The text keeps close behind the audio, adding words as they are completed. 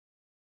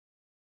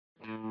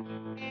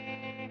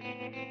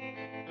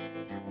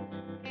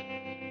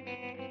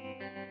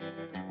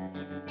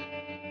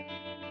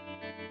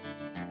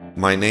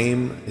My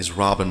name is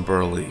Robin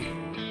Burley.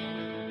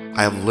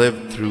 I have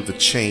lived through the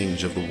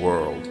change of the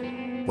world,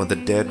 when the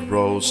dead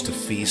rose to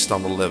feast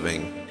on the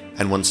living,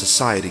 and when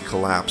society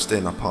collapsed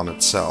in upon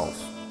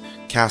itself,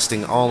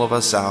 casting all of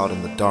us out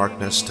in the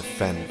darkness to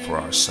fend for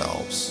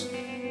ourselves.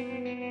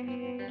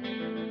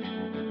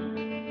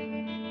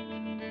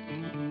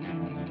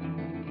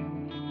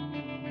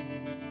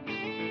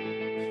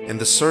 In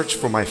the search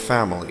for my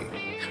family,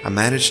 I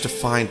managed to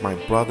find my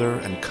brother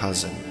and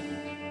cousin.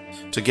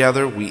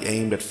 Together, we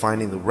aimed at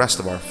finding the rest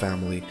of our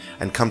family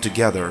and come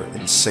together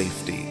in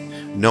safety,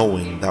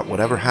 knowing that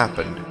whatever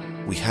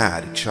happened, we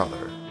had each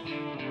other.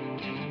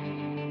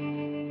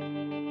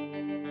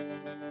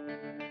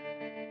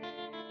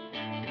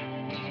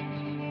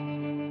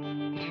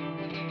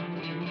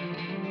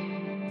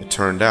 It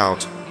turned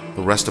out,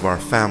 the rest of our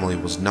family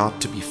was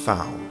not to be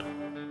found.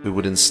 We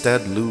would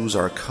instead lose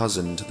our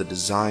cousin to the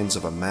designs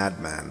of a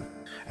madman,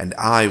 and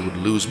I would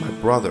lose my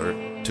brother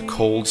to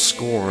cold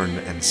scorn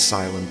and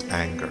silent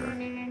anger.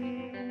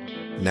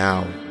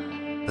 Now,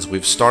 as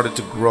we've started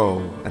to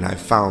grow and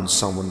I've found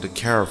someone to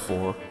care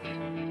for,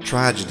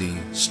 tragedy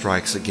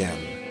strikes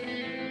again.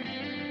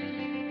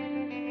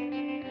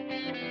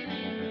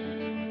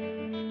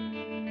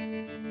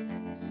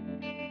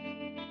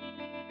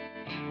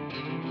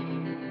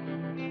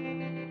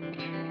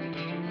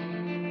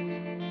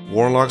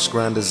 Warlock's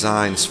grand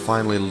designs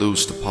finally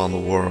loosed upon the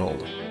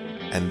world,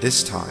 and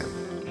this time,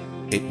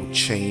 it would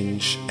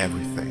change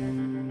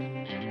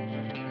everything.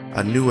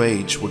 A new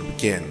age would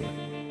begin,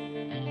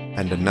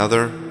 and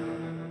another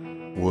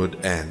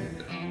would end.